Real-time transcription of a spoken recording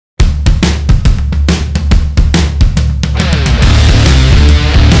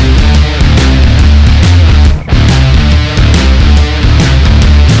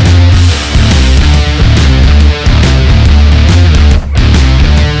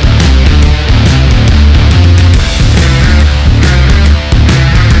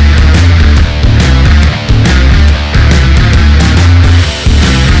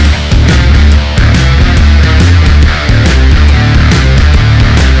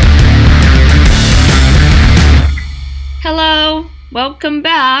Welcome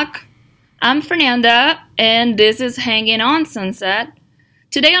back. I'm Fernanda, and this is Hanging on Sunset.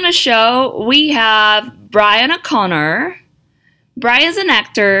 Today on the show, we have Brian O'Connor. Brian's an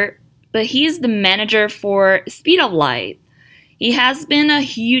actor, but he's the manager for Speed of Light. He has been a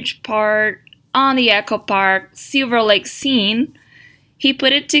huge part on the Echo Park Silver Lake scene. He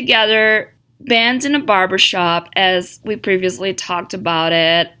put it together bands in a barbershop, as we previously talked about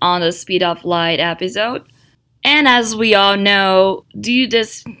it on the Speed of Light episode. And as we all know, due to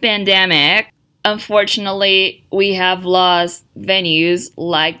this pandemic, unfortunately, we have lost venues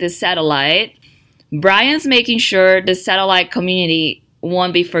like the Satellite. Brian's making sure the Satellite community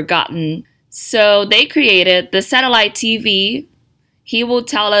won't be forgotten. So they created the Satellite TV. He will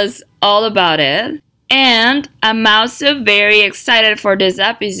tell us all about it. And I'm also very excited for this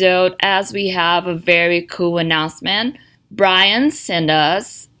episode as we have a very cool announcement. Brian sent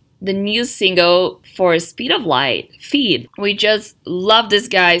us the new single for Speed of Light, Feed. We just love these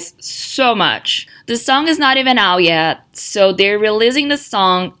guys so much. The song is not even out yet, so they're releasing the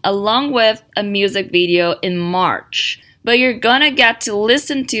song along with a music video in March. But you're gonna get to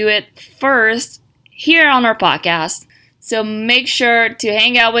listen to it first here on our podcast. So make sure to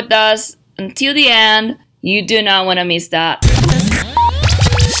hang out with us until the end. You do not want to miss that.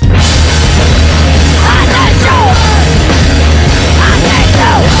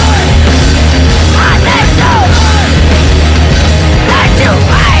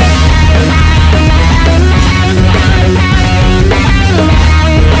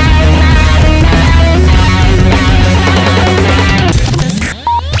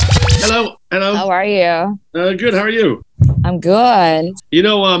 Hello. How are you? Good. How are you? I'm good. You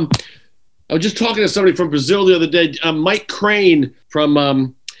know, I was just talking to somebody from Brazil the other day. Mike Crane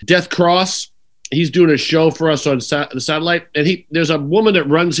from Death Cross. He's doing a show for us on the Satellite, and there's a woman that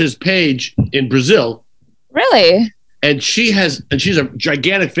runs his page in Brazil. Really? And she's a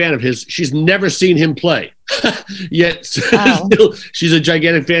gigantic fan of his. She's never seen him play, yet still, she's a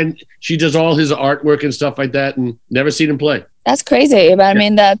gigantic fan. She does all his artwork and stuff like that, and never seen him play. That's crazy, but I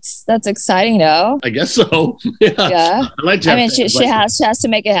mean that's exciting though. I guess so. Yeah. I like to. I mean, she has to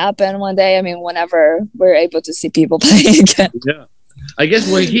make it happen one day. I mean, whenever we're able to see people play again. Yeah. I guess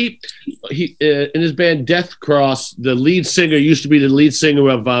when he in his band Death Cross, the lead singer used to be the lead singer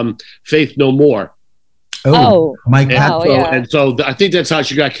of Faith No More. Oh, Mike. And so I think that's how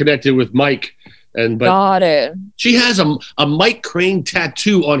she got connected with Mike. Got it. She has a Mike Crane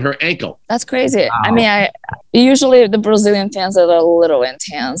tattoo on her ankle. That's crazy. Wow. I mean, I usually the Brazilian fans are a little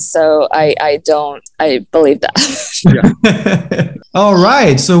intense, so I believe that. Yeah. All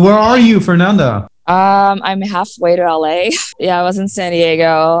right. So where are you, Fernanda? I'm halfway to LA. Yeah, I was in San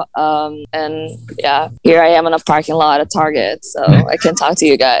Diego. And yeah, here I am in a parking lot at Target, so I can talk to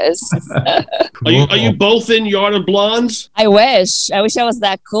you guys. Are you both in Yard of Blondes? I wish I was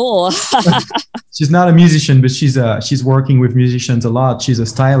that cool. She's not a musician, but she's working with musicians a lot. She's a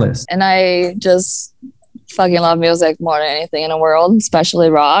stylist. And I just fucking love music more than anything in the world, especially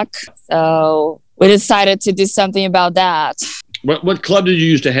rock. So we decided to do something about that. What club did you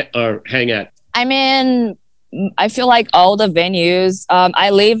used to hang at? I mean, I feel like all the venues. I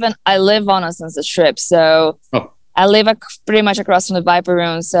live on a Sunset Strip, so I live pretty much across from the Viper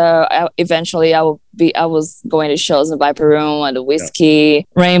Room. So eventually, I was going to shows in the Viper Room and the Whiskey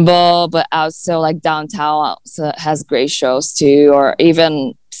Rainbow, but also like downtown also has great shows too, or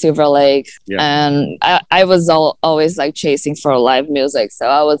even Silver Lake. Yeah. And I was always like chasing for live music, so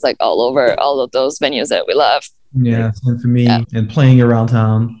I was like all over all of those venues that we love. Yeah, same for me. Yeah. And playing around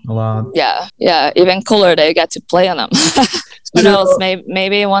town a lot. Yeah. Even cooler that you get to play on them. Who knows?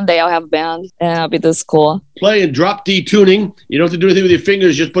 Maybe one day I'll have a band and I'll be this cool. Play and drop D tuning. You don't have to do anything with your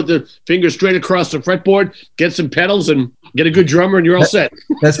fingers. Just put the fingers straight across the fretboard, get some pedals, and get a good drummer, and you're all set.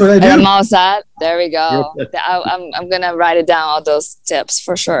 That's what I do. I'm all set. There we go. I'm gonna write it down, all those tips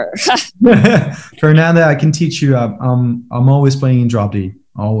for sure. Fernanda, I can teach you. I'm always playing in drop D.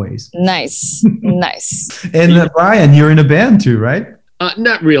 Always. Nice. And Brian, you're in a band too, right?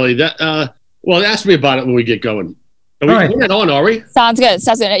 Not really. Well, ask me about it when we get going. We're not on, are we? Sounds good.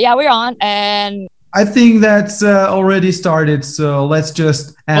 Yeah, we're on. And I think that's already started. So let's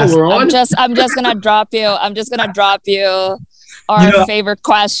just ask. Oh, we're on? I'm just gonna drop you. Our favorite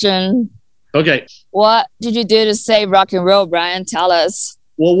question. Okay. What did you do to save rock and roll, Brian? Tell us.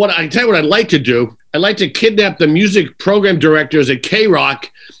 Well, I tell you what I'd like to do. I'd like to kidnap the music program directors at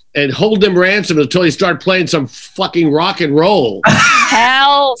K-Rock and hold them ransom until they start playing some fucking rock and roll.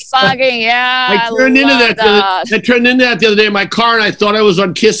 Hell fucking yeah. I turned into that the other day in my car, and I thought I was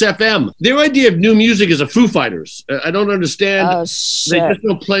on Kiss FM. Their idea of new music is a Foo Fighters. I don't understand. Oh, shit. They just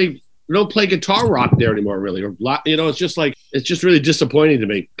don't play play guitar rock there anymore, really. Or it's just like it's just really disappointing to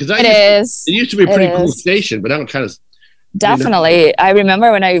me because it used to be a pretty cool station, but now it kind of definitely. I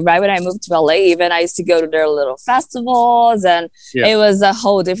remember when I moved to LA, even I used to go to their little festivals, and it was a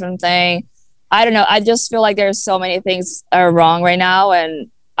whole different thing. I don't know. I just feel like there's so many things are wrong right now,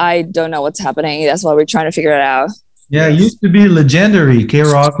 and I don't know what's happening. That's why we're trying to figure it out. Yeah, it used to be legendary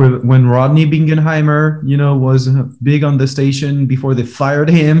K-Rock when Rodney Bingenheimer, was big on the station before they fired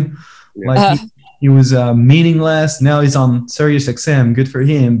him. Like he was meaningless. Now he's on Sirius XM. Good for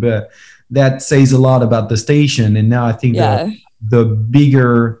him, but that says a lot about the station. And now I think the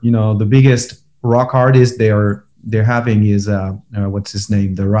biggest rock artist they're having is what's his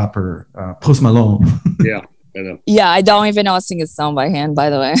name, the rapper Post Malone. Yeah. I know. Yeah, I don't even know a single song by him, by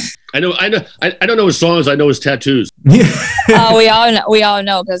the way. I don't know his songs. I know his tattoos. We all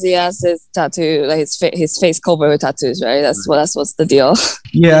know because he has his tattoo, like his face covered with tattoos, right? That's what's the deal.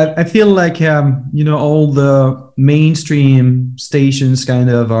 Yeah, I feel like all the mainstream stations kind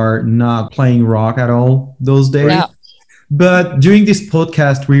of are not playing rock at all those days. Yeah. But during this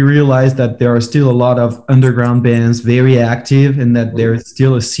podcast, we realized that there are still a lot of underground bands very active, and that there's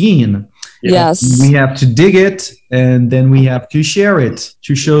still a scene. Yes. We have to dig it, and then we have to share it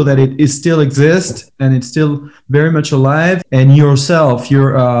to show that it still exists and it's still very much alive. And yourself,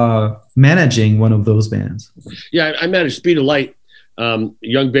 you're managing one of those bands. Yeah, I manage Speed of Light,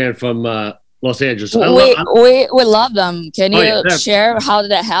 young band from Los Angeles. We love them. Can you share how did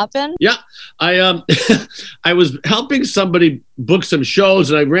that happen? Yeah, I was helping somebody book some shows,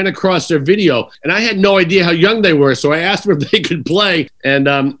 and I ran across their video, and I had no idea how young they were. So I asked them if they could play,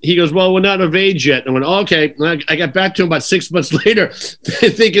 and he goes, "Well, we're not of age yet." And I went, "Okay." And I got back to him about 6 months later,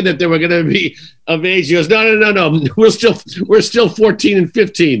 thinking that they were going to be of age. He goes, "No. We're still 14 and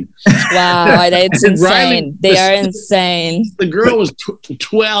 15." Wow, it's insane. Riley, they are insane. The girl was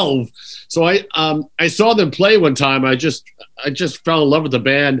 12. So I saw them play one time. I just fell in love with the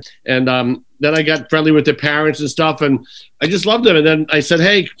band, and then I got friendly with their parents and stuff, and I just loved them. And then I said,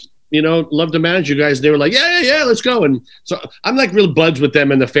 "Hey, love to manage you guys." And they were like, "Yeah, let's go." And so I'm like real buds with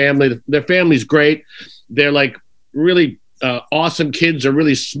them and the family. Their family's great. They're like really awesome kids. They're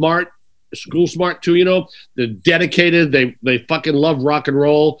really smart, school smart too. They're dedicated. They fucking love rock and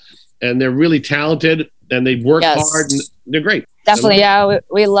roll, and they're really talented, and they work hard, and they're great. Definitely, yeah.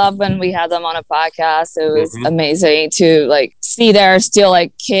 We love when we had them on a podcast. It was amazing to like see they're still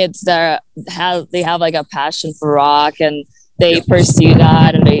like kids that have like a passion for rock, and they pursue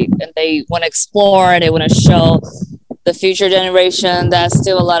that, and they want to explore, and they want to show the future generation that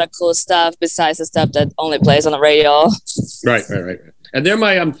still a lot of cool stuff besides the stuff that only plays on the radio. Right. And they're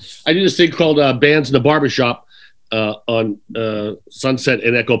my I do this thing called Bands in the Barbershop on Sunset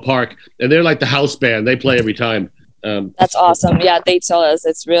in Echo Park, and they're like the house band. They play every time. That's awesome. Yeah, they told us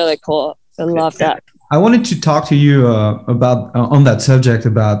it's really cool. I love that. I wanted to talk to you about on that subject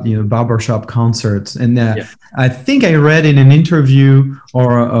about barbershop concerts, and I think I read in an interview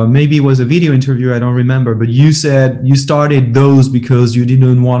or maybe it was a video interview, I don't remember, but you said you started those because you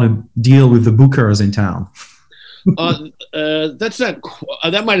didn't want to deal with the bookers in town. That's not.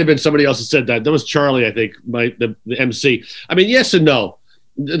 That might have been somebody else that said that. That was Charlie, I think, the MC. I mean, yes and no.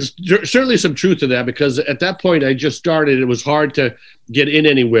 There's certainly some truth to that because at that point I just started. It was hard to get in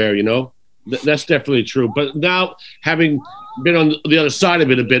anywhere, That's definitely true. But now, having been on the other side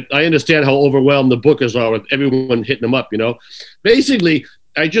of it a bit, I understand how overwhelmed the bookers are with everyone hitting them up, Basically,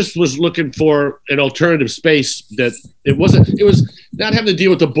 I just was looking for an alternative space that it was not having to deal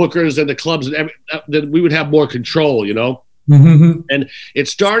with the bookers and the clubs and that we would have more control, Mm-hmm. And it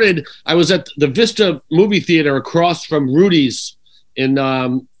started, I was at the Vista movie theater across from Rudy's in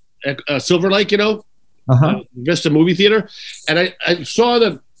Silver Lake, Vista movie theater. And I saw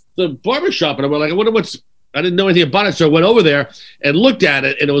the barbershop, and I went like, I wonder I didn't know anything about it. So I went over there and looked at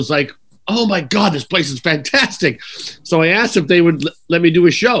it, and it was like, oh my God, this place is fantastic. So I asked if they would let me do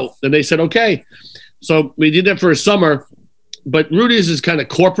a show, and they said, okay. So we did that for a summer, but Rudy's is kind of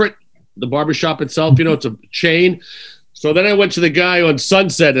corporate, the barbershop itself, it's a chain. So then I went to the guy on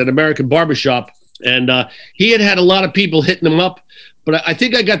Sunset at American Barbershop, and he had a lot of people hitting him up, but I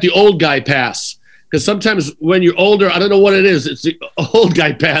think I got the old guy pass. Because sometimes when you're older, I don't know what it is. It's the old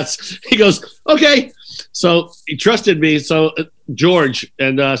guy pass. He goes, okay. So he trusted me. So George,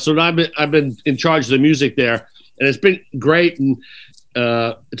 and so now I've been in charge of the music there, and it's been great. And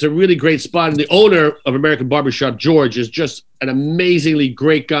it's a really great spot. And the owner of American Barbershop, George, is just an amazingly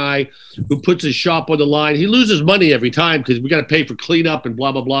great guy who puts his shop on the line. He loses money every time because we got to pay for cleanup and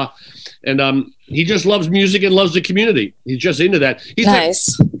blah, blah, blah. And he just loves music and loves the community. He's just into that. He's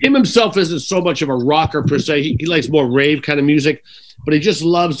nice. Him himself isn't so much of a rocker per se. He likes more rave kind of music, but he just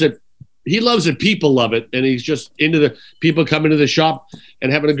loves it. he loves it. People love it, and he's just into the people coming to the shop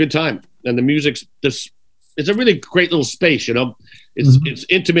and having a good time. And the music's this. It's a really great little space, you know. It's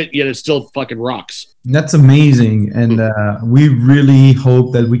intimate, yet it still fucking rocks. That's amazing, and we really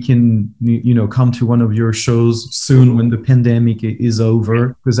hope that we can, come to one of your shows soon when the pandemic is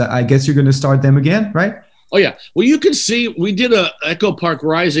over. Because I guess you're going to start them again, right? Oh yeah. Well, you can see we did a Echo Park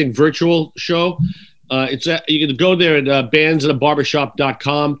Rising virtual show. You can go there at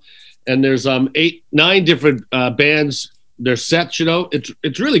bandsinthebarbershop.com, and there's 9 different bands. Their sets, you know,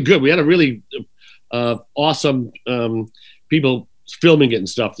 it's really good. We had a really awesome people filming it and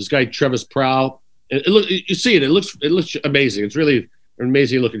stuff. This guy Travis Prowl. You see it. It looks amazing. It's really an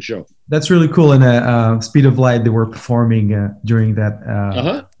amazing looking show. That's really cool. And Speed of Light, they were performing during that.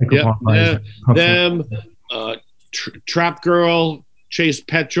 Them, Trap Girl, Chase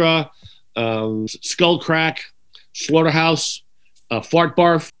Petra, Skullcrack, Slaughterhouse, Fart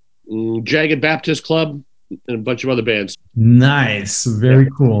Barf, Jagged Baptist Club, and a bunch of other bands. Nice, very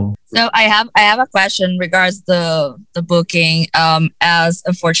cool. So I have a question regards the booking. As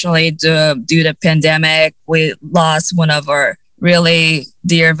unfortunately due to the pandemic, we lost one of our really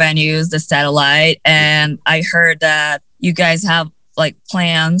dear venues, the Satellite, and I heard that you guys have like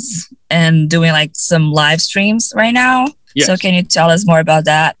plans and doing like some live streams right now. Yes. So can you tell us more about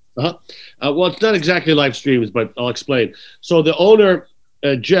that? Well, it's not exactly live streams, but I'll explain. So the owner,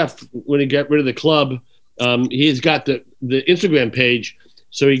 Jeff, when he got rid of the club, he's got the Instagram page.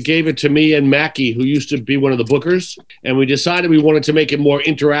 So he gave it to me and Mackie, who used to be one of the bookers, and we decided we wanted to make it more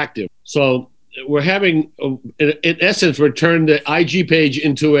interactive. So we're having, in essence, we're turning the IG page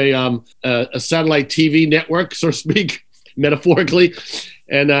into a satellite TV network, so to speak, metaphorically.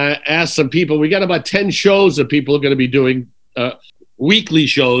 And I asked some people, we got about 10 shows that people are going to be doing, weekly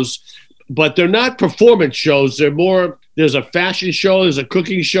shows, but they're not performance shows. They're more, there's a fashion show, there's a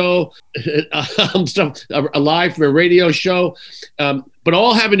cooking show, stuff, a live from a radio show, but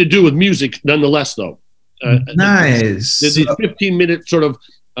all having to do with music nonetheless, though. Nice. There's these 15-minute sort of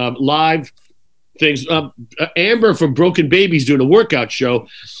live things. Amber from Broken Baby's doing a workout show,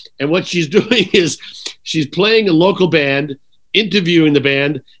 and what she's doing is she's playing a local band, interviewing the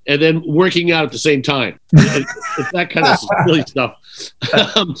band, and then working out at the same time. It's that kind of silly stuff.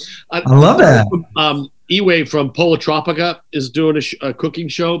 I love that. Iwe from Pola Tropica is doing a cooking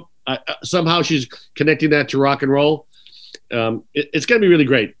show. Somehow she's connecting that to rock and roll. It's going to be really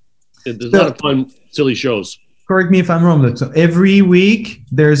great. There's a lot of fun, silly shows. Correct me if I'm wrong, but so every week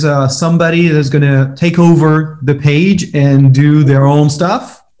there's somebody that's going to take over the page and do their own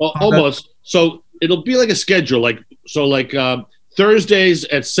stuff? Well, almost. So it'll be like a schedule. Like Thursdays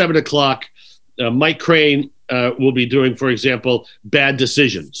at 7:00, Mike Crane will be doing, for example, Bad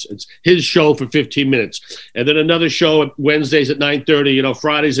Decisions. It's his show for 15 minutes. And then another show at Wednesdays at 9:30,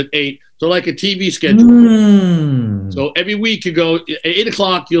 Fridays at 8. So like a TV schedule. So every week you go, at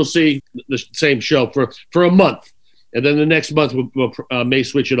 8:00, you'll see the same show for a month. And then the next month we'll may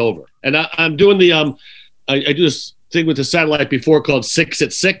switch it over. And I'm doing I do this thing with the Satellite before called 6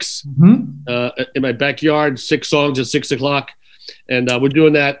 at 6 in my backyard, 6 songs at 6:00. And we're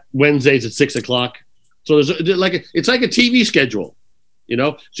doing that Wednesdays at 6:00. So it's like a TV schedule,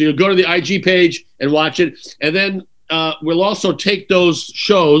 So you'll go to the IG page and watch it. And then we'll also take those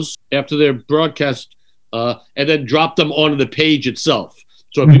shows after they're broadcast and then drop them onto the page itself.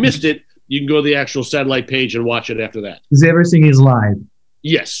 So if you missed it, you can go to the actual Satellite page and watch it after that. Because everything is live.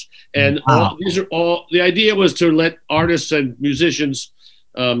 Yes. And these are all, the idea was to let artists and musicians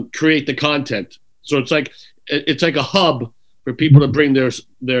create the content. So it's like a hub for people to bring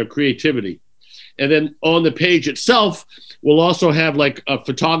their creativity. And then on the page itself, we'll also have like a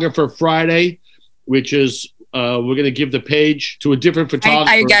Photographer Friday, which is we're going to give the page to a different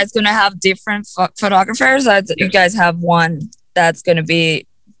photographer. Are you guys going to have different photographers? Or you guys have one that's going to be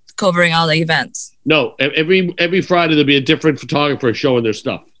covering all the events? No, every Friday there'll be a different photographer showing their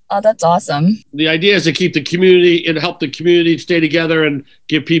stuff. Oh, that's awesome. The idea is to keep the community and help the community stay together and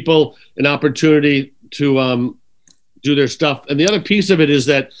give people an opportunity to do their stuff. And the other piece of it is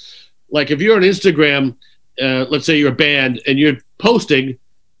that, like, if you're on Instagram, let's say you're a band and you're posting,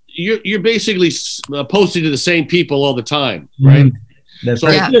 you're basically posting to the same people all the time, right? That's so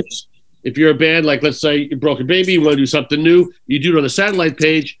right. If you're a band, like let's say you're Broken Baby, you want to do something new, you do it on the Satellite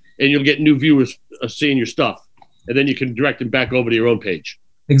page, and you'll get new viewers seeing your stuff, and then you can direct them back over to your own page.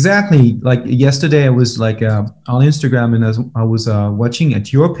 Exactly. Like yesterday, I was like on Instagram, and I was watching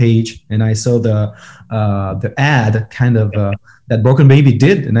at your page, and I saw the ad kind of that Broken Baby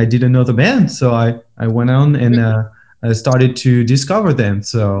did, and I didn't know the band, so I went on and I started to discover them.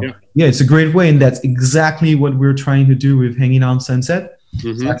 So yeah, it's a great way, and that's exactly what we're trying to do with Hanging on Sunset.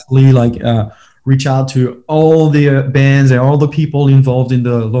 It's actually like reach out to all the bands and all the people involved in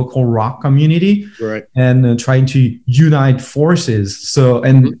the local rock community, right, and trying to unite forces. So,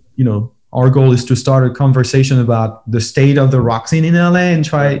 and you know, our goal is to start a conversation about the state of the rock scene in LA and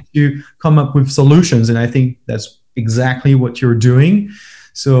try to come up with solutions. And I think that's exactly what you're doing.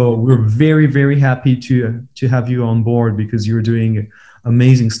 So we're very, very happy to have you on board because you're doing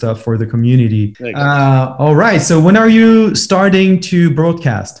amazing stuff for the community. All right. So when are you starting to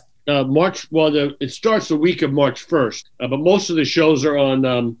broadcast? March. Well, it starts the week of March 1st, but most of the shows are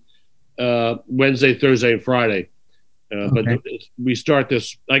on Wednesday, Thursday, and Friday. But we start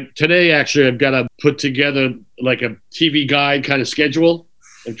this like today. Actually, I've got to put together like a TV guide kind of schedule.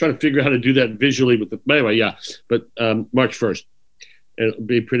 I'm trying to figure out how to do that visually. But anyway, yeah. But March 1st, it'll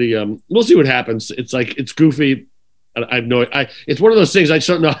be pretty. We'll see what happens. It's like it's goofy. I have no. It's one of those things I just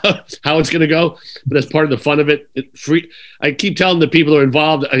don't know how it's going to go, but that's part of the fun of it. I keep telling the people who are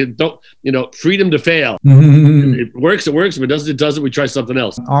involved, I don't, freedom to fail. It works. It works. If it doesn't. We try something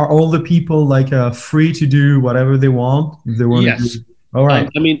else. Are all the people like free to do whatever they want if they want to? All right.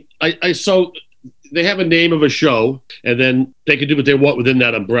 I mean, so they have a name of a show, and then they can do what they want within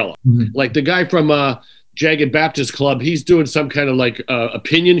that umbrella. Like the guy from Jagged Baptist Club, he's doing some kind of like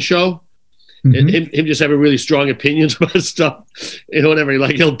opinion show. Him just having really strong opinions about stuff, whatever.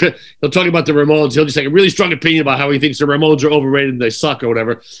 Like he'll talk about the Ramones. He'll just have a really strong opinion about how he thinks the Ramones are overrated and they suck or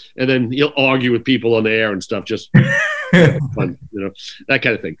whatever. And then he'll argue with people on the air and stuff. Just fun, that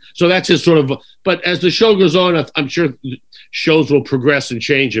kind of thing. So that's his sort of. But as the show goes on, I'm sure shows will progress and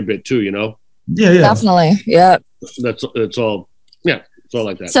change a bit too. Yeah, definitely. Yeah, that's all. Yeah.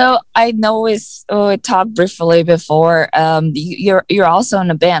 Like that. So I know we talked briefly before. You're also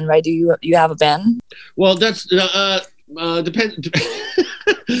in a band, right? Do you have a band? Well, that's depends.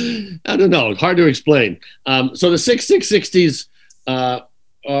 I don't know. Hard to explain. So the 6660s are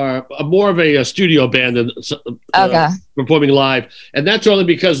more of a studio band than performing live, and that's only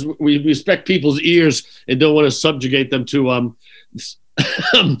because we respect people's ears and don't want to subjugate them to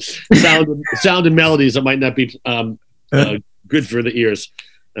sound and melodies that might not be good for the ears.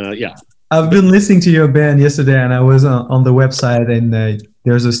 I've been listening to your band yesterday, and I was on the website, and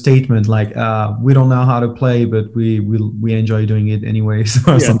there's a statement like, "We don't know how to play, but we enjoy doing it anyway."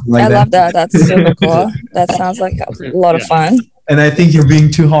 So something like that. I love that. That's super cool. That sounds like a lot of fun. And I think you're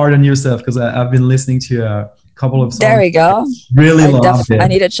being too hard on yourself because I've been listening to a couple of songs. There we go. Really love it. I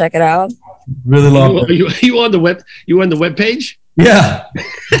need to check it out. Really love it. You on the web? You on the web page? Yeah.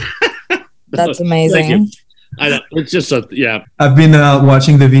 That's amazing. Thank you. I know. It's just I've been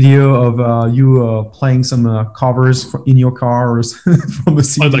watching the video of you playing some covers in your car or from a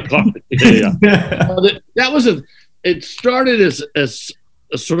CD. Oh, the cover. Yeah. That was it started as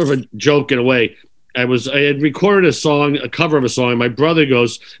a sort of a joke in a way. I had recorded a cover of a song. My brother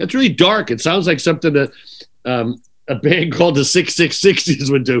goes, "It's really dark. It sounds like something that a band called the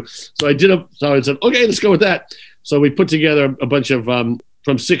 6660s would do." So I said, "Okay, let's go with that." So we put together a bunch of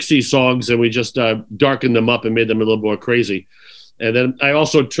from 60 songs, and we just darkened them up and made them a little more crazy. And then I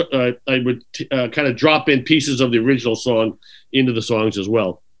also I would kind of drop in pieces of the original song into the songs as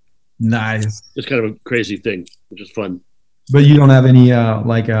well. Nice. It's kind of a crazy thing, which is fun. But you don't have any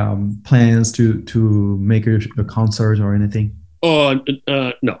plans to make a concert or anything? Oh,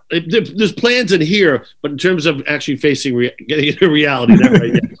 no. There's plans in here, but in terms of actually getting into reality, not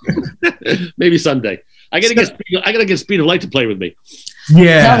right yet. Maybe someday. I gotta get Speed of Light to play with me.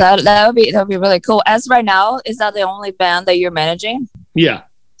 Yeah, no, that would be really cool. As right now, is that the only band that you're managing? Yeah,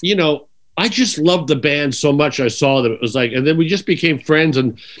 I just loved the band so much. I saw them. It was like, and then we just became friends,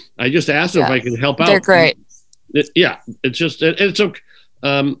 and I just asked them if I can help out. They're great. It's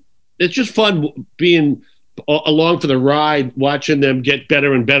just fun being along for the ride, watching them get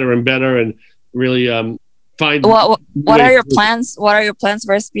better and better and better, and really find. What are your plans? What are your plans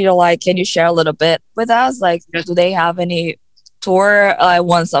for Speed of Light? Can you share a little bit with us? Like, do they have any tour?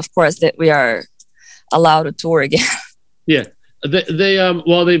 Once, of course, that we are allowed to tour again. Yeah, we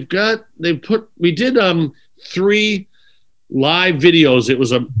did 3 live videos. It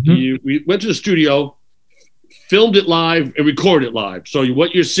was we went to the studio, filmed it live, and recorded it live. So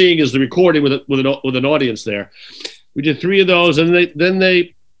what you're seeing is the recording with an audience there. We did 3 of those, and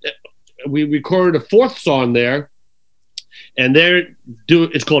we recorded a 4th song there, and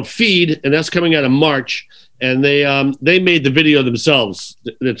it's called Feed, and that's coming out in March. And they made the video themselves.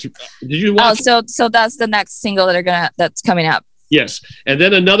 Did you watch? Oh, so that's the next single that's coming up. Yes, and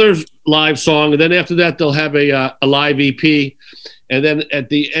then another live song, and then after that they'll have a live EP, and then at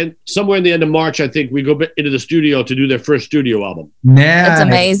the end, somewhere in the end of March, I think we go into the studio to do their first studio album. That's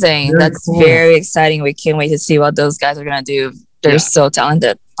amazing. That's cool. Very exciting. We can't wait to see what those guys are gonna do. They're so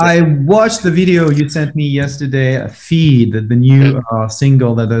talented. I watched the video you sent me yesterday, Feed, the new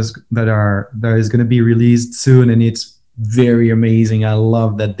single that is going to be released soon, and it's very amazing. I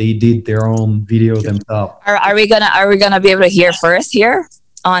love that they did their own video themselves. Are we gonna be able to hear first here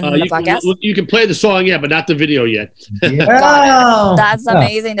on the podcast? You can play the song, but not the video yet. Yeah. That's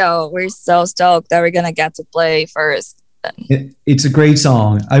amazing, though. We're so stoked that we're gonna get to play first. It's a great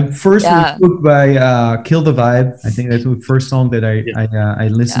song. I first was hooked by Kill the Vibe. I think that's the first song that I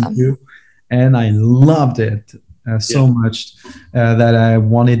listened to, and I loved it so much that I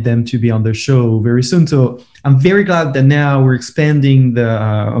wanted them to be on the show very soon. So I'm very glad that now we're expanding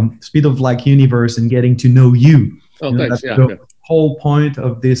the Speed of Light universe and getting to know you. Oh, thanks. The whole point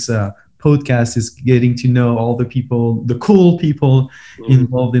of this podcast is getting to know all the people, the cool people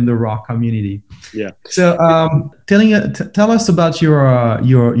involved in the rock community. Yeah. So, tell us about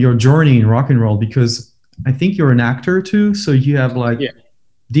your journey in rock and roll, because I think you're an actor too. So you have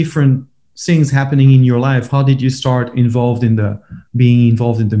different things happening in your life. How did you start being involved in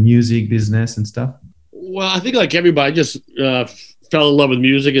the music business and stuff? Well, I think like everybody, I just fell in love with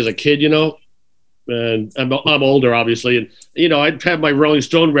music as a kid, and I'm older, obviously. And, I'd have my Rolling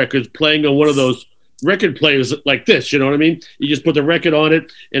Stone records playing on one of those record players like this, you know what I mean? You just put the record on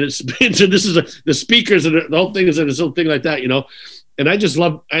it and it spins, and this is the speakers, and the whole thing is in this little thing like that, And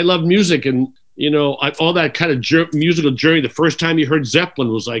I love music, and, all that kind of musical journey. The first time you heard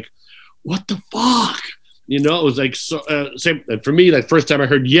Zeppelin was like, what the fuck? It was like, same for me, like first time I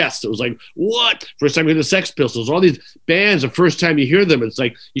heard Yes, it was like, what? First time I heard the Sex Pistols, all these bands, the first time you hear them, it's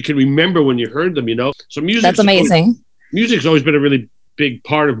like, you can remember when you heard them, So music. That's amazing. Music's always been a really big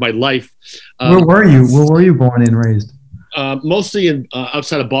part of my life. Where were you born and raised? Mostly in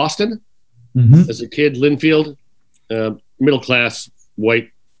outside of Boston. As a kid, Linfield, middle class, white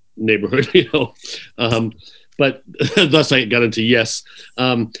neighborhood, but thus I got into Yes.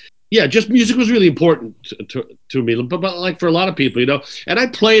 Just music was really important to me, but like for a lot of people, and I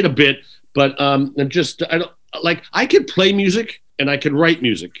played a bit, but I could play music and I could write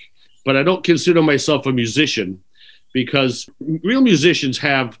music, but I don't consider myself a musician, because real musicians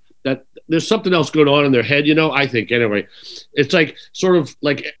have that. There's something else going on in their head, I think anyway. It's like sort of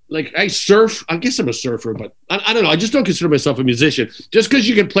like I surf. I guess I'm a surfer, but I don't know. I just don't consider myself a musician. Just because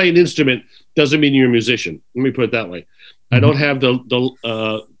you can play an instrument doesn't mean you're a musician. Let me put it that way. I don't have the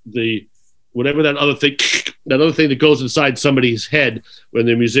whatever that other thing that goes inside somebody's head when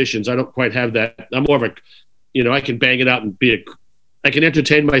they're musicians. I don't quite have that. I'm more of a, I can bang it out and I can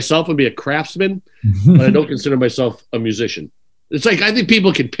entertain myself and be a craftsman, but I don't consider myself a musician. It's like, I think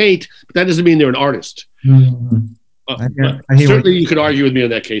people can paint, but that doesn't mean they're an artist. Certainly you could argue with me on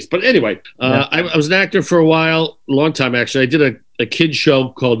that case. But anyway, I was an actor for a long time, actually. I did a kid's show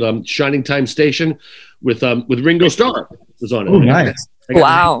called Shining Time Station with Ringo Starr was on it. Oh, nice. I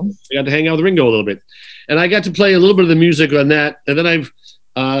got to hang out with Ringo a little bit. And I got to play a little bit of the music on that. And then I've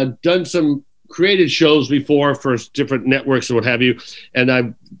done some created shows before for different networks and what have you.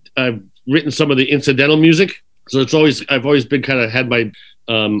 And I've written some of the incidental music. So I've always been kind of had my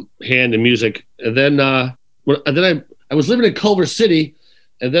hand in music. And then I was living in Culver City,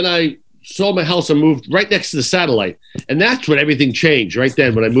 and then I sold my house and moved right next to the Satellite. And that's when everything changed right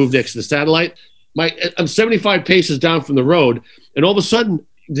then, when I moved next to the Satellite. I'm 75 paces down from the road, and all of a sudden,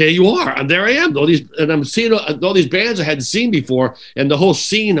 there you are, and there I am. I'm seeing all these bands I hadn't seen before, and the whole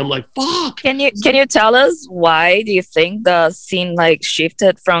scene. I'm like, fuck. Can you tell us why do you think the scene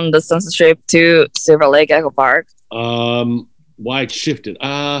shifted from the Sunset Strip to Silver Lake Echo Park? Why it shifted?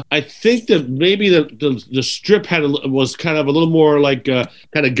 I think that maybe the strip was kind of a little more like kind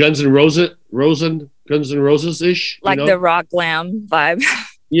of Guns N' Roses ish, the rock glam vibe.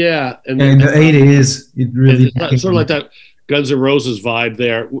 Yeah, and in the 80s, it really sort of like that Guns N' Roses vibe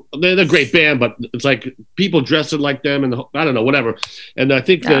there. They're a great band, but it's like people dressing like them, and I don't know, whatever. And I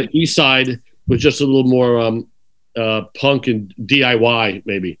think the East Side was just a little more punk and DIY,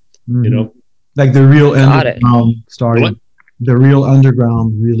 maybe. Like the real underground started. What? The real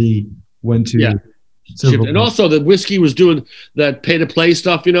underground really went to and also the Whiskey was doing that pay to play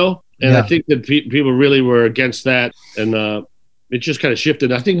stuff, and I think that people really were against that, and it just kind of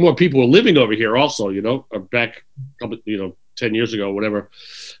shifted. I think more people were living over here also, back a couple, 10 years ago, whatever,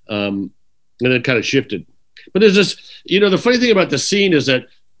 and then kind of shifted. But there's this, the funny thing about the scene is that,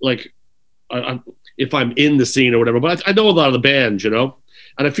 like, if I'm in the scene or whatever, but I know a lot of the bands, and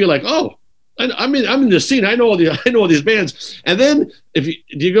I feel like, oh, I'm in the scene. I know all these bands. And then do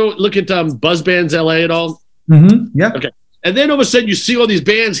you go look at Buzz Bands LA at all? Mm-hmm. Yeah. Okay. And then all of a sudden you see all these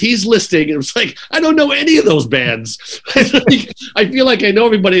bands he's listing, and it's like, I don't know any of those bands. I feel like I know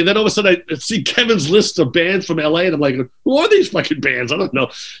everybody. And then all of a sudden I see Kevin's list of bands from LA, and I'm like, who are these fucking bands? I don't know.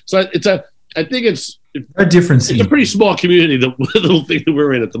 So I think it's a different scene. It's a pretty small community, the little thing that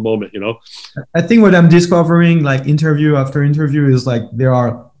we're in at the moment, I think what I'm discovering, like interview after interview, is like there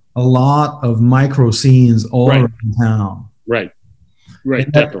are a lot of micro scenes all around town. Right,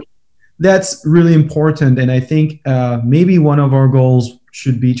 definitely. That's really important. And I think maybe one of our goals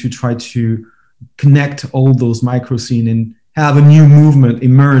should be to try to connect all those micro scenes and have a new movement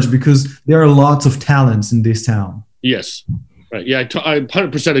emerge, because there are lots of talents in this town. Yes. Right. Yeah, I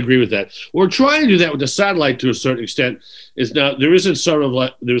 100% agree with that. We're trying to do that with the satellite to a certain extent. Is now there isn't sort of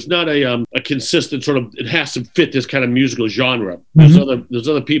like there's not a consistent sort of, it has to fit this kind of musical genre. There's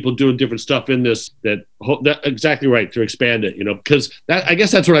other people doing different stuff in this that exactly right to expand it. Because I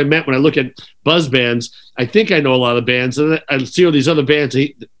guess that's what I meant when I look at buzz bands. I think I know a lot of bands, and I see all these other bands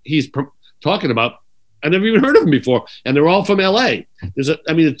he's talking about. I never even heard of them before, and they're all from LA.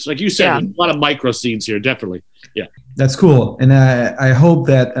 It's like you said, there's a lot of micro scenes here, definitely. Yeah, that's cool, and I hope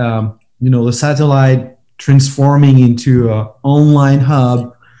that the satellite transforming into an online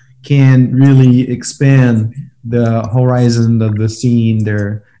hub can really expand the horizon of the scene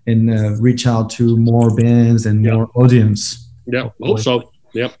there and reach out to more bands and more audience. Yeah, hope so.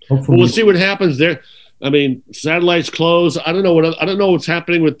 Yep. Well, we'll see what happens there. Satellites close. I don't know what's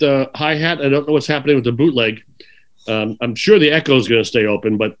happening with the hi-hat. I don't know what's happening with the bootleg. I'm sure the Echo is going to stay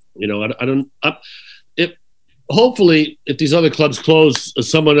open, but I don't. Hopefully, if these other clubs close,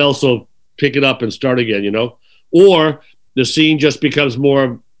 someone else will pick it up and start again. Or the scene just becomes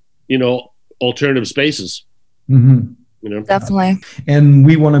more, alternative spaces. Mm-hmm. Definitely. And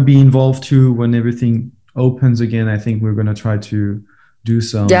we want to be involved too when everything opens again. I think we're going to try to do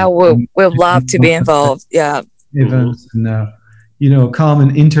some. Yeah, we'd love to be involved. Yeah. Events and come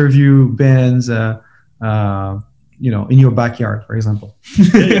and interview bands. In your backyard, for example.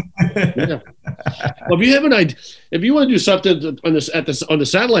 Yeah. Well, if you have an idea, if you want to do something on the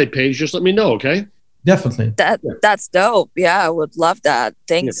satellite page, just let me know, okay? Definitely. That's dope. Yeah, I would love that.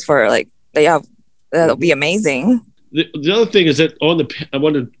 Thanks for that'll be amazing. The other thing is that I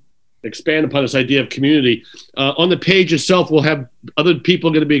want to expand upon this idea of community. On the page itself, we'll have other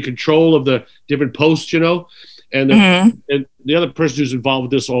people going to be in control of the different posts, and the other person who's involved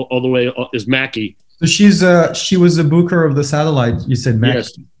with this all the way is Mackie. So she was the booker of the satellite. You said Mackie.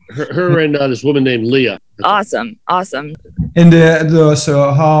 Yes, her and this woman named Leah. Awesome. And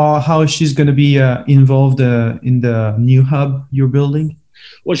so how she's going to be involved in the new hub you're building?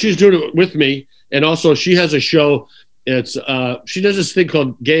 Well, she's doing it with me, and also she has a show. It's she does this thing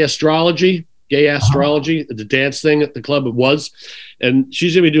called Gay Astrology, the dance thing at the club. It was, and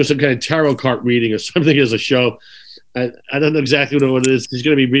she's going to be doing some kind of tarot card reading or something as a show. I don't know exactly what it is. She's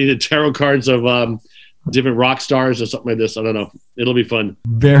going to be reading the tarot cards of different rock stars or something like this. I don't know. It'll be fun.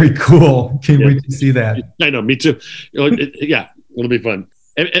 Very cool. Can't wait to see that. I know. Me too. It'll be fun.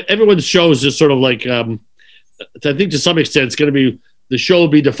 Everyone's show is just sort of like, I think to some extent it's going to be, the show will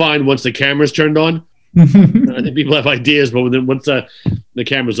be defined once the camera's turned on. I think people have ideas, but then once the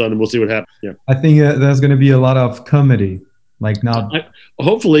camera's on, we'll see what happens. Yeah. I think there's going to be a lot of comedy.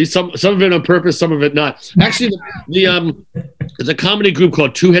 Hopefully some of it on purpose, some of it not. Actually, there's a comedy group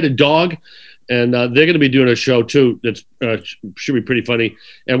called Two Headed Dog, and they're going to be doing a show too. That should be pretty funny.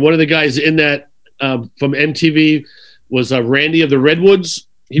 And one of the guys in that from MTV was Randy of the Redwoods.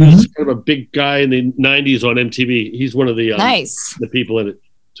 He was kind of a big guy in the '90s on MTV. He's one of the the people in it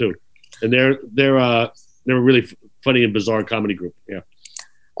too, and they're a really funny and bizarre comedy group. Yeah,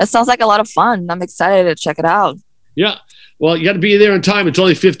 that sounds like a lot of fun. I'm excited to check it out. Yeah. Well, you got to be there in time. It's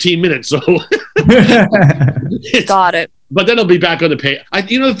only 15 minutes, so got it. But then it'll be back on the page.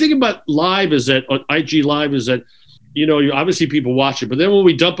 The thing about live is that on IG Live is that you obviously people watch it, but then when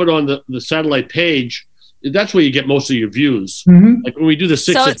we dump it on the satellite page, that's where you get most of your views. Mm-hmm. Like when we do the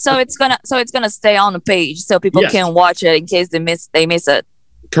six. So it's gonna stay on the page so people can watch it in case they miss it.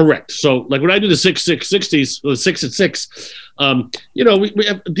 Correct. So, like when I do the 6-6-60s, the 6 at 6, we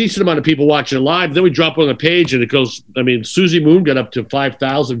have a decent amount of people watching it live. Then we drop it on the page, and it goes. Susie Moon got up to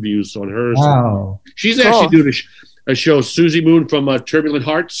 5,000 views on hers. Wow. She's actually doing a show. Susie Moon from Turbulent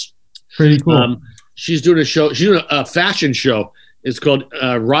Hearts. Pretty cool. She's doing a show. She's doing a fashion show. It's called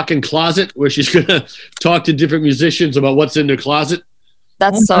Rockin' Closet, where she's going to talk to different musicians about what's in their closet.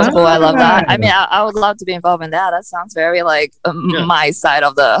 That's so cool. I love that. I mean, I would love to be involved in that. That sounds very my side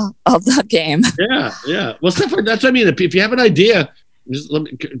of the game. Yeah. Well, stuff like that's what I mean. If you have an idea, just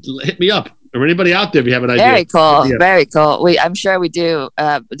hit me up, or anybody out there if you have an idea. Very cool. Yeah. Very cool. I'm sure we do.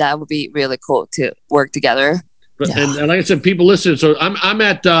 That would be really cool to work together. And like I said, people listen. So I'm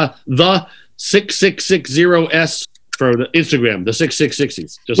at the 6660S for the Instagram, the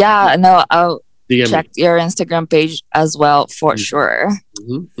 6660s. I'll DM check your Instagram page as well for sure.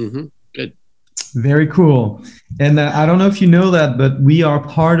 Good. Very cool. And I don't know if you know that, but we are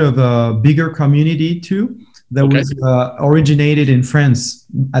part of a bigger community too that was originated in France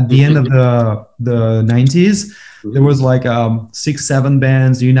at the end of the 90s. There was like 6-7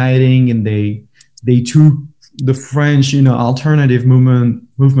 bands uniting, and they took the French alternative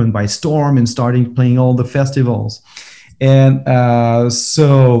movement by storm and starting playing all the festivals. And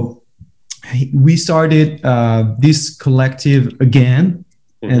so we started this collective again,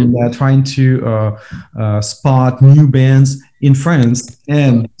 and trying to spot new bands in France.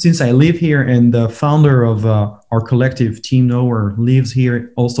 And since I live here and the founder of our collective, Team Nowhere, lives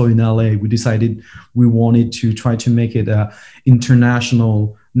here also in LA, we decided we wanted to try to make it an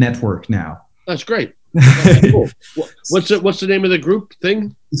international network now. That's great. Cool. What's the name of the group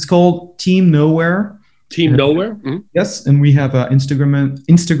thing? It's called Team Nowhere. Team Nowhere? Mm-hmm. Yes, and we have an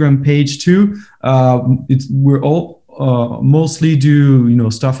Instagram page too. We're all mostly do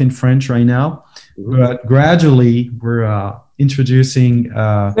stuff in French right now, but gradually we're introducing.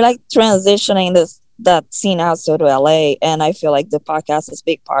 We're like transitioning that scene also to LA, and I feel like the podcast is a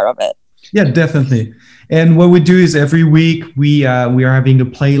big part of it. Yeah, definitely. And what we do is every week we are having a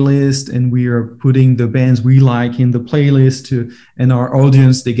playlist, and we are putting the bands we like in the playlist and our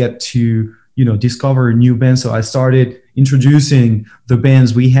audience, they get to discover new bands. So I started introducing the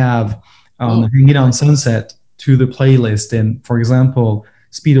bands we have on Hanging on Sunset to the playlist. And for example,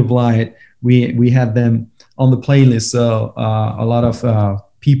 Speed of Light, we had them on the playlist. So a lot of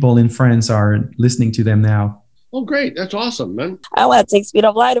people in France are listening to them now. Oh, great. That's awesome, man. I want to take Speed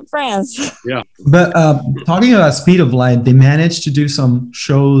of Light to France. Yeah. But talking about Speed of Light, they managed to do some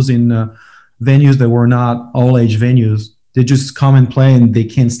shows in venues that were not all-age venues. They just come and play and they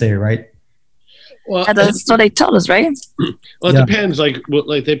can't stay, right? Well, that's what they told us, right? Well, it depends. Like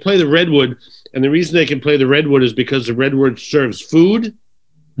they play the Redwood, and the reason they can play the Redwood is because the Redwood serves food.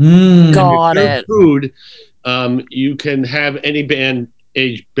 Got it. Food, you can have any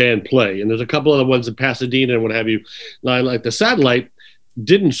age band play, and there's a couple other ones in Pasadena and what have you. Like the Satellite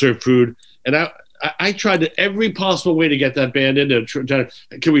didn't serve food, and I tried every possible way to get that band in.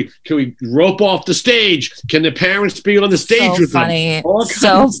 Can we rope off the stage? Can the parents be on the stage with them?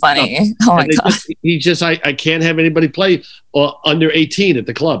 So funny. Oh my god! I can't have anybody play under 18 at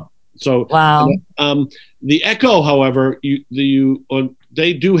the club. So wow. The Echo, however,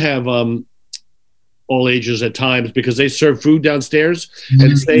 they do have all ages at times because they serve food downstairs,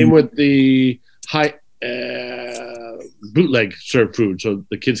 and same with the high. Bootleg serve food so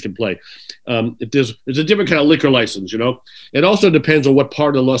the kids can play. If there's a different kind of liquor license, It also depends on what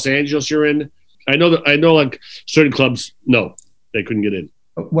part of Los Angeles you're in. I know like certain clubs, no, they couldn't get in.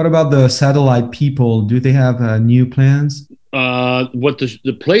 What about the Satellite people? Do they have new plans? What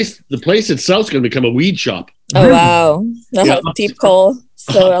the place itself is going to become a weed shop. Oh wow, typical.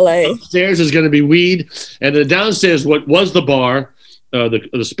 So LA. Upstairs is going to be weed, and the downstairs, what was the bar,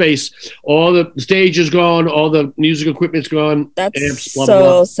 the space, all the stage is gone, all the music equipment's gone. That's amps, blah, so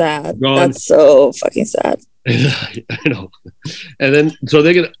blah, blah, sad. gone. That's so fucking sad. I know. And then so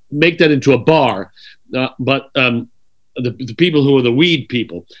they're going to make that into a bar, but the people who are the weed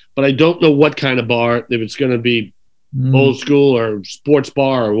people. But I don't know what kind of bar, if it's going to be old school or sports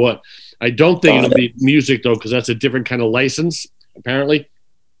bar or what. I don't think it'll be music though, because that's a different kind of license apparently.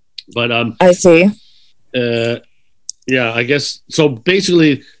 But I see. Yeah, I guess so.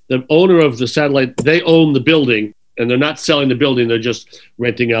 Basically, the owner of the Satellite, they own the building, and they're not selling the building; they're just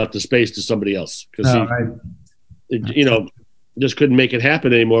renting out the space to somebody else because just couldn't make it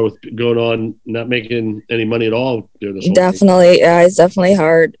happen anymore with going on, not making any money at all during this. Definitely, it's definitely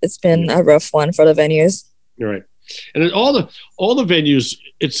hard. It's been a rough one for the venues. You're right. And then all the venues,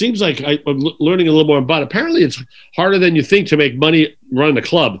 it seems like I'm learning a little more about it. Apparently, it's harder than you think to make money running a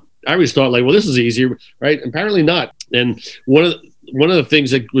club. I always thought like, well, this is easier, right? Apparently not. And one of the things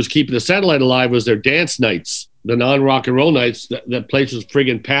that was keeping the Satellite alive was their dance nights, the non-rock and roll nights. That place was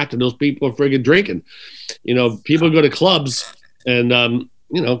friggin' packed, and those people are friggin' drinking. People go to clubs, and a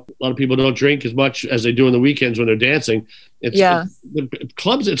lot of people don't drink as much as they do on the weekends when they're dancing. The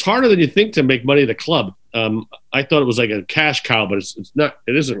clubs, it's harder than you think to make money at a club. I thought it was like a cash cow, but it's not.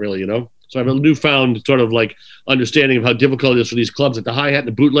 It isn't really, So I have a newfound sort of like understanding of how difficult it is for these clubs at the hi-hat and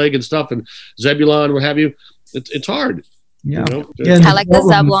the bootleg and stuff and Zebulon, what have you. It's hard. Yeah. I like the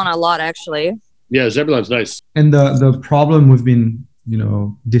Zebulon a lot, actually. Yeah, Zebulon's nice. And the problem we've been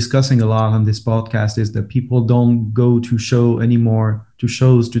discussing a lot on this podcast is that people don't go to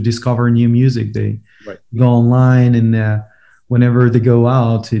shows to discover new music. They go online, and whenever they go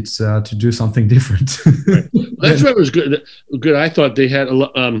out, it's to do something different. Right. That's what was good. I thought they had a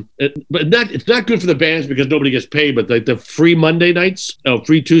lot, but it's not good for the bands because nobody gets paid. But like the free Monday nights,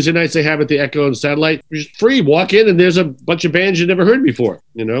 free Tuesday nights they have at the Echo and Satellite, it's free. Walk in and there's a bunch of bands you never heard before.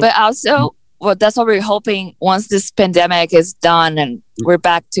 But also, well, that's what we're hoping. Once this pandemic is done and we're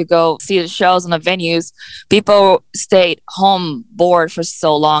back to go see the shows and the venues, people stayed home bored for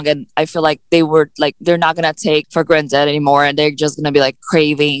so long, and I feel like they're not gonna take for granted anymore, and they're just gonna be like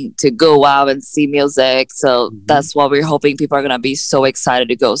craving to go out and see music. So that's what we're hoping. People are gonna be so excited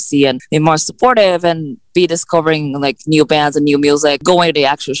to go see and be more supportive and be discovering like new bands and new music, going to the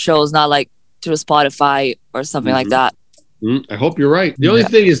actual shows, not like through Spotify or something like that. I hope you're right. The only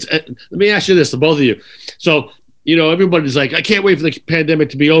thing is, let me ask you this, to both of you. So, everybody's like, I can't wait for the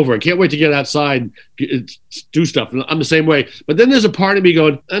pandemic to be over. I can't wait to get outside, do stuff. And I'm the same way. But then there's a part of me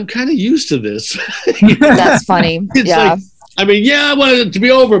going, I'm kind of used to this. That's funny. Like, I wanted it to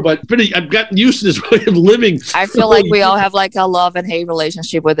be over, but I've gotten used to this way of living. I feel like we all have like a love and hate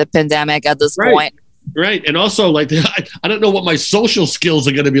relationship with the pandemic at this point. Right. And also, like, I don't know what my social skills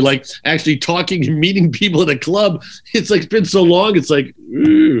are going to be like, actually talking and meeting people at a club. It's like, it's been so long. It's like,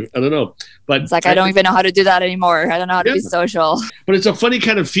 I don't know. But it's like, I don't even know how to do that anymore. I don't know how to be social. But it's a funny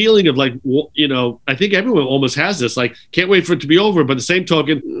kind of feeling of like, I think everyone almost has this, like, can't wait for it to be over. But the same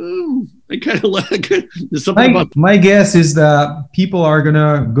token, I kind of like, there's something about. My guess is that people are going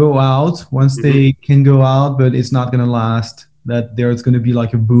to go out once they can go out, but it's not going to last. That there's going to be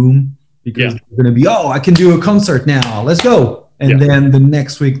like a boom. Because they're going to be, I can do a concert now. Let's go. And then the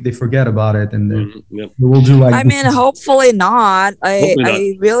next week they forget about it. And then we'll do like... hopefully not.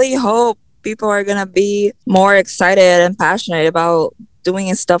 I really hope people are going to be more excited and passionate about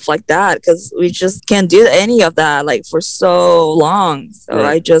doing stuff like that. Because we just can't do any of that like for so long. So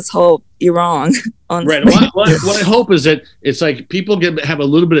I just hope you're wrong. Right. What I hope is that it's like people have a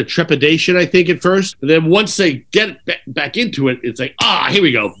little bit of trepidation, I think, at first. And then once they get back into it, it's like, here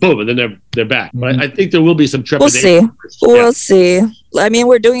we go. Boom. And then they're back. But I think there will be some trepidation. We'll see. I mean,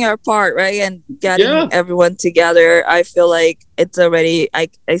 we're doing our part, right? And getting everyone together. I feel like it's already, I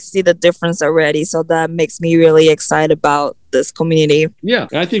see the difference already. So that makes me really excited about this community. Yeah.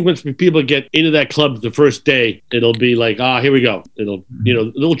 I think once people get into that club the first day, it'll be like, here we go. It'll, a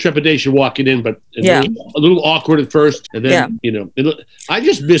little trepidation walking in, but a little awkward at first, and then I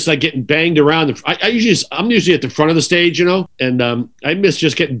just miss like getting banged around. I'm usually at the front of the stage, and I miss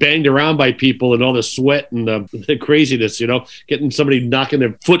just getting banged around by people and all the sweat and the craziness, getting somebody knocking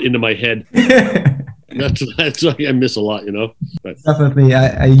their foot into my head. That's what I miss a lot, But. Definitely,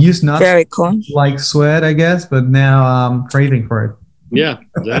 I used not to like sweat, I guess, but now I'm craving for it. Yeah,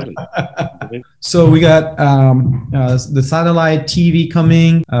 exactly. So we got the satellite TV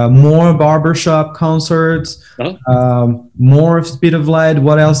coming, more barbershop concerts, more Speed of Light.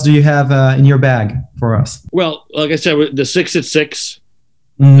 What else do you have in your bag for us? Well, like I said, the 6 at 6.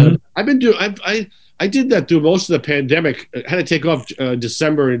 I've been doing. I did that through most of the pandemic. I had to take off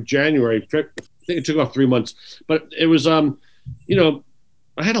December and January. I think it took off 3 months, but it was I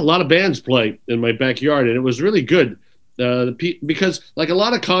had a lot of bands play in my backyard, and it was really good. Because like a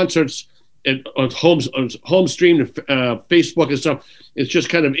lot of concerts and home streamed Facebook and stuff, it's just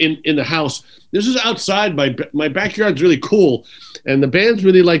kind of in the house. This is outside. My backyard's really cool, and the bands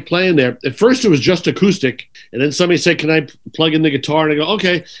really like playing there. At first it was just acoustic, and then somebody said, can I plug in the guitar? And I go,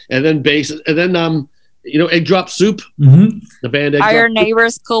 okay. And then bass, and then Egg Drop Soup, the band Egg Are Drop your Soup.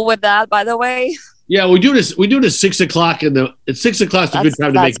 neighbors cool with that, by the way? Yeah, we do this 6 o'clock at 6 o'clock is a good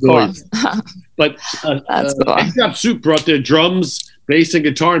time to make noise. But Egg Drop Soup brought their drums, bass, and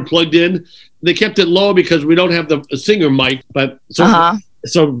guitar and plugged in. They kept it low because we don't have the singer mic. But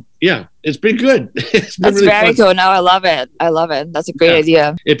so yeah, it's been good. It's been That's really very cool. No, I love it. That's a great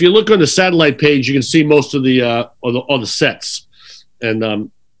idea. If you look on the satellite page, you can see most of all the sets,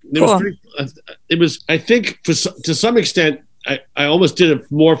 and it was. I think to some extent. I almost did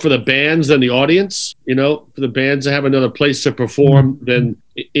it more for the bands than the audience, for the bands to have another place to perform than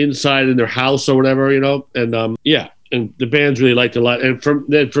inside in their house or whatever, and and the bands really liked it a lot. And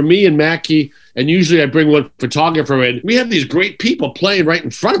for me and Mackie, and usually I bring one photographer in, we have these great people playing right in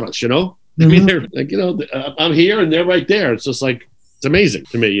front of us, I mean, they're like, I'm here and they're right there. It's just like, it's amazing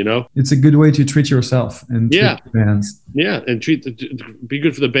to me, It's a good way to treat yourself and treat the bands. Yeah, and be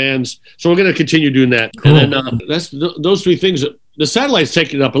good for the bands. So we're going to continue doing that. Cool. And then those three things. The satellite's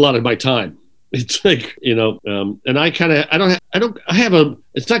taking up a lot of my time. It's like, and I have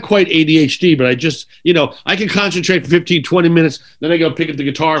it's not quite ADHD, but I just, I can concentrate for 15, 20 minutes. Then I go pick up the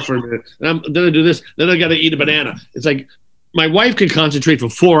guitar for a minute. Then I do this. Then I got to eat a banana. It's like my wife can concentrate for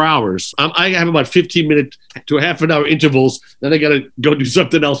 4 hours. I have about 15 minute to a half an hour intervals. Then I got to go do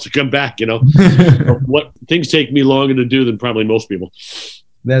something else to come back, What things take me longer to do than probably most people.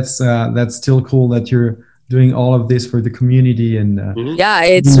 That's still cool that you're doing all of this for the community. And yeah,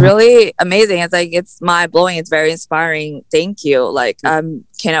 it's really amazing. It's like, it's mind-blowing. It's very inspiring. Thank you. Like,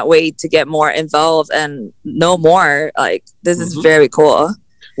 cannot wait to get more involved and know more. Like, this is very cool.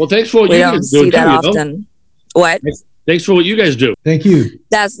 Well, thanks for what we you don't guys do see that too, often. What? Thanks for what you guys do. Thank you.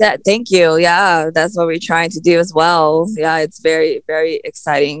 That's that. Thank you. Yeah, that's what we're trying to do as well. Yeah, it's very, very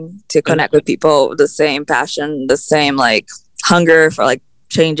exciting to connect with people, the same passion, the same like hunger for like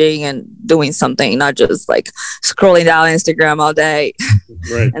changing and doing something, not just like scrolling down Instagram all day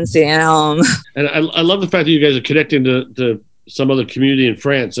and sitting at home. And I love the fact that you guys are connecting to some other community in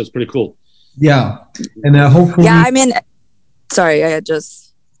France. That's pretty cool. Yeah. And hopefully. Yeah, I mean, sorry, I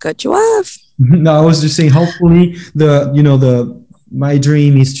just cut you off. No, I was just saying, hopefully my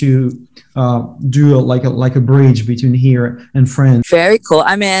dream is to do a bridge between here and France. Very cool.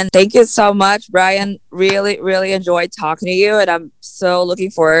 I mean, thank you so much, Brian. Really, really enjoyed talking to you, and I'm so looking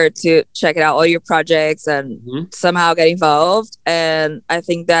forward to checking out all your projects and somehow get involved. And I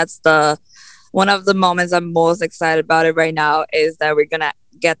think that's one of the moments I'm most excited about it right now is that we're gonna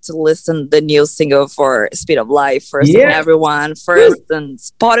get to listen the new single for Speed of Life first and everyone first and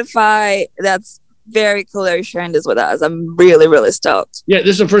Spotify. That's very cool that you're sharing this with us. I'm really, really stoked. Yeah, this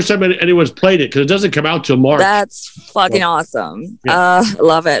is the first time anyone's played it because it doesn't come out till March. That's fucking awesome. Yeah.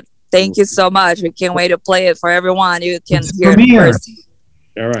 Love it. Thank you so much. We can't wait to play it for everyone. You can hear it first.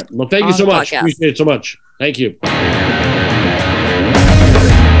 All right. Well, thank you so much. Appreciate it so much. Thank you.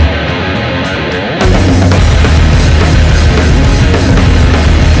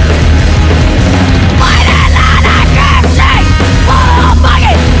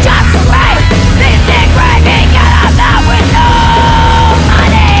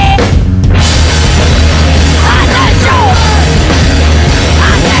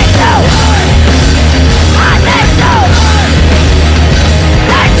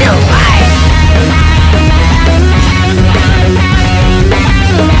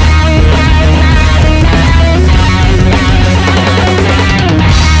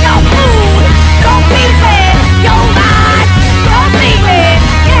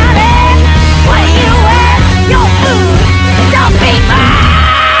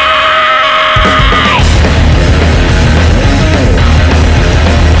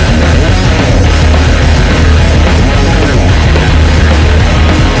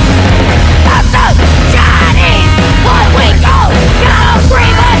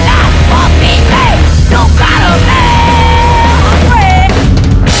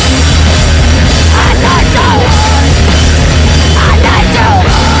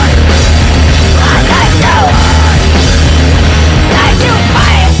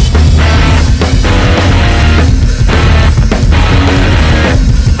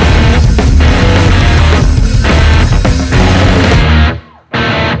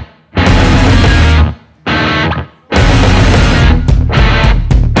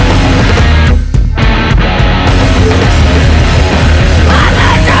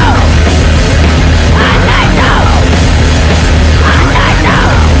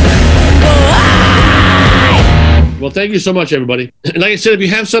 Thank you so much, everybody. Like I said, if you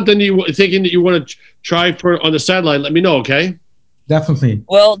have something you're thinking that you want to try for on the sideline, let me know, okay? Definitely.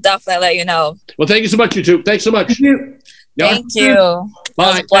 We'll definitely let you know. Well, thank you so much, you two. Thanks so much. Thank you. Thank you. Bye.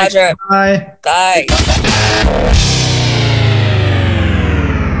 It was a pleasure. Bye. Bye.